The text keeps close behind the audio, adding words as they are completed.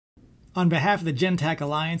On behalf of the GenTAC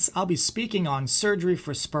Alliance, I'll be speaking on surgery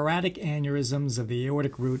for sporadic aneurysms of the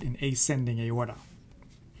aortic root and ascending aorta.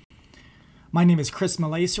 My name is Chris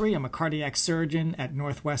Malaisrie. I'm a cardiac surgeon at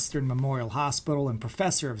Northwestern Memorial Hospital and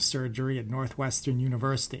professor of surgery at Northwestern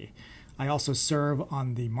University. I also serve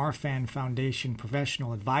on the Marfan Foundation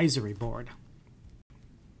Professional Advisory Board.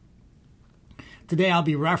 Today I'll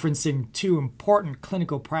be referencing two important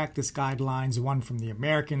clinical practice guidelines, one from the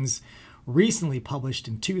Americans, recently published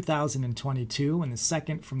in 2022, and the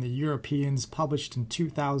second from the Europeans, published in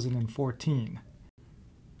 2014.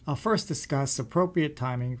 I'll first discuss appropriate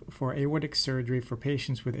timing for aortic surgery for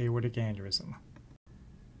patients with aortic aneurysm.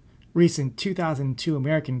 Recent 2002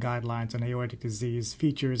 American guidelines on aortic disease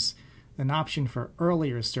features an option for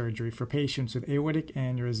earlier surgery for patients with aortic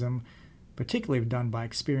aneurysm, particularly done by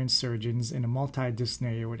experienced surgeons in a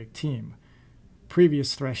multidisciplinary aortic team.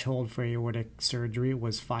 Previous threshold for aortic surgery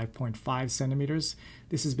was 5.5 centimeters.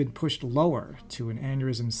 This has been pushed lower to an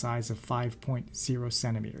aneurysm size of 5.0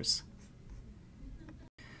 centimeters.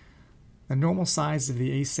 The normal size of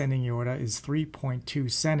the ascending aorta is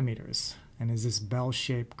 3.2 centimeters, and as this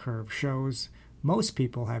bell-shaped curve shows, most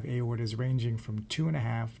people have aortas ranging from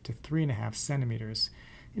 2.5 to 3.5 centimeters.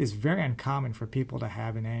 It is very uncommon for people to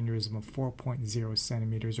have an aneurysm of 4.0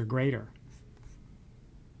 centimeters or greater.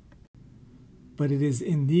 But it is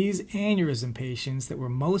in these aneurysm patients that we're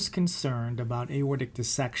most concerned about aortic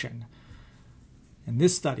dissection. And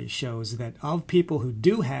this study shows that of people who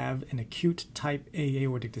do have an acute type A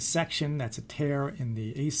aortic dissection, that's a tear in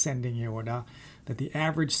the ascending aorta, that the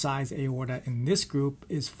average size aorta in this group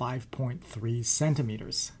is 5.3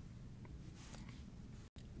 centimeters.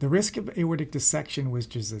 The risk of aortic dissection,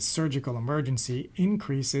 which is a surgical emergency,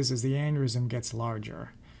 increases as the aneurysm gets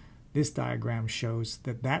larger. This diagram shows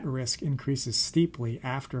that that risk increases steeply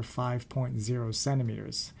after 5.0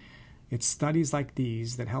 centimeters. It's studies like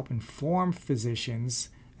these that help inform physicians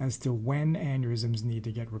as to when aneurysms need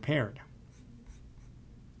to get repaired.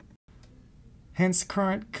 Hence,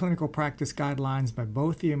 current clinical practice guidelines by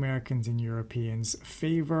both the Americans and Europeans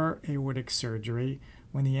favor aortic surgery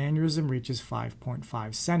when the aneurysm reaches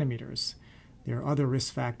 5.5 centimeters. There are other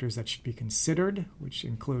risk factors that should be considered, which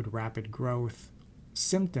include rapid growth,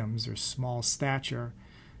 symptoms or small stature,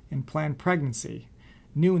 and planned pregnancy.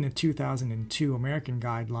 New in the 2002 American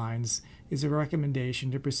guidelines is a recommendation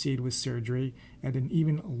to proceed with surgery at an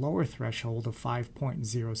even lower threshold of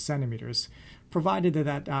 5.0 centimeters, provided that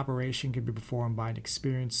that operation can be performed by an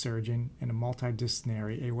experienced surgeon and a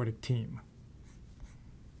multidisciplinary aortic team.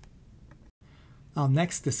 I'll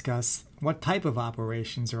next discuss what type of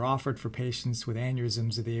operations are offered for patients with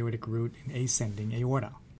aneurysms of the aortic root and ascending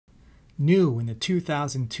aorta. New in the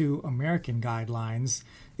 2002 American guidelines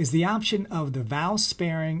is the option of the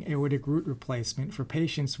valve-sparing aortic root replacement for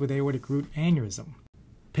patients with aortic root aneurysm.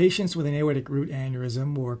 Patients with an aortic root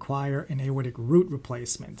aneurysm will require an aortic root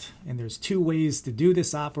replacement, and there's two ways to do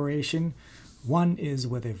this operation. One is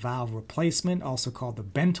with a valve replacement, also called the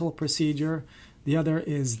Bentel procedure. The other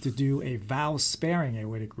is to do a valve-sparing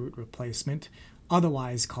aortic root replacement,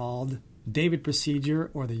 otherwise called David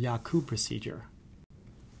procedure or the Yaku procedure.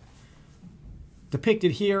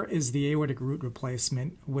 Depicted here is the aortic root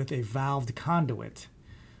replacement with a valved conduit.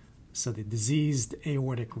 So the diseased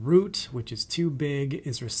aortic root, which is too big,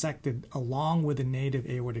 is resected along with the native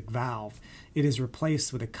aortic valve. It is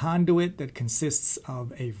replaced with a conduit that consists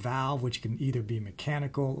of a valve, which can either be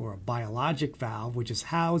mechanical or a biologic valve, which is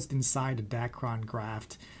housed inside a Dacron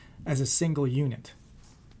graft as a single unit.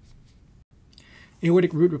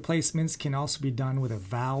 Aortic root replacements can also be done with a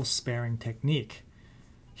valve-sparing technique.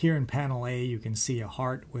 Here in panel A, you can see a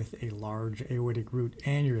heart with a large aortic root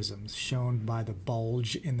aneurysm shown by the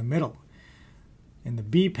bulge in the middle. In the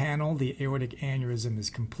B panel, the aortic aneurysm is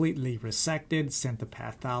completely resected, sent to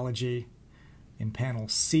pathology. In panel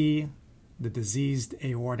C, the diseased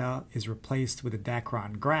aorta is replaced with a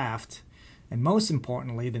Dacron graft. And most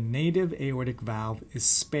importantly, the native aortic valve is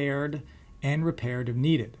spared and repaired if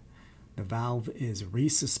needed. The valve is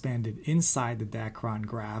resuspended inside the Dacron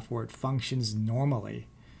graft where it functions normally.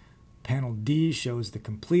 Panel D shows the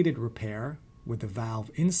completed repair. With the valve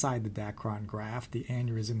inside the Dacron graft, the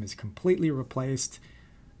aneurysm is completely replaced.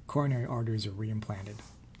 Coronary arteries are reimplanted.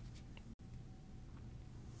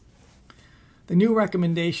 The new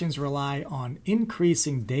recommendations rely on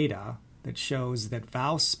increasing data that shows that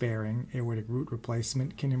valve-sparing aortic root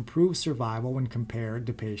replacement can improve survival when compared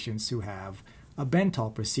to patients who have a Bentel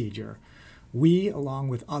procedure. We, along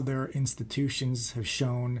with other institutions, have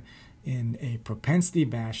shown in a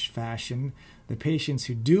propensity-matched fashion that patients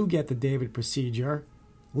who do get the David procedure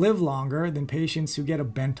live longer than patients who get a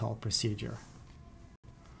Bentel procedure.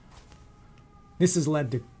 This has led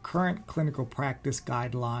to current clinical practice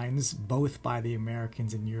guidelines, both by the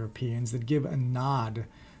Americans and Europeans, that give a nod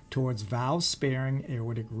towards valve-sparing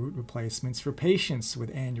aortic root replacements for patients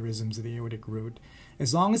with aneurysms of the aortic root,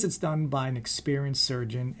 as long as it's done by an experienced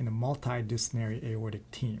surgeon in a multidisciplinary aortic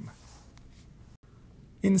team.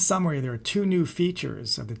 In summary, there are two new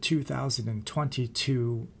features of the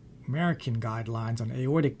 2022 American guidelines on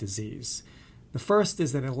aortic disease. The first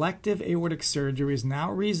is that elective aortic surgery is now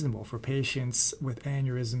reasonable for patients with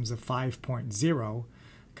aneurysms of 5.0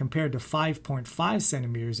 compared to 5.5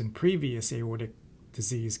 centimeters in previous aortic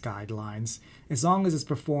disease guidelines, as long as it's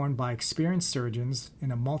performed by experienced surgeons in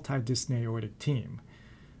a multidisciplinary aortic team.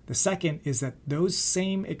 The second is that those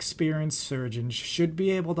same experienced surgeons should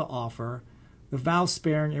be able to offer the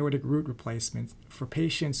valve-sparing aortic root replacement for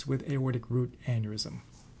patients with aortic root aneurysm.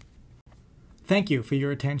 Thank you for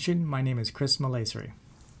your attention. My name is Malaisrie.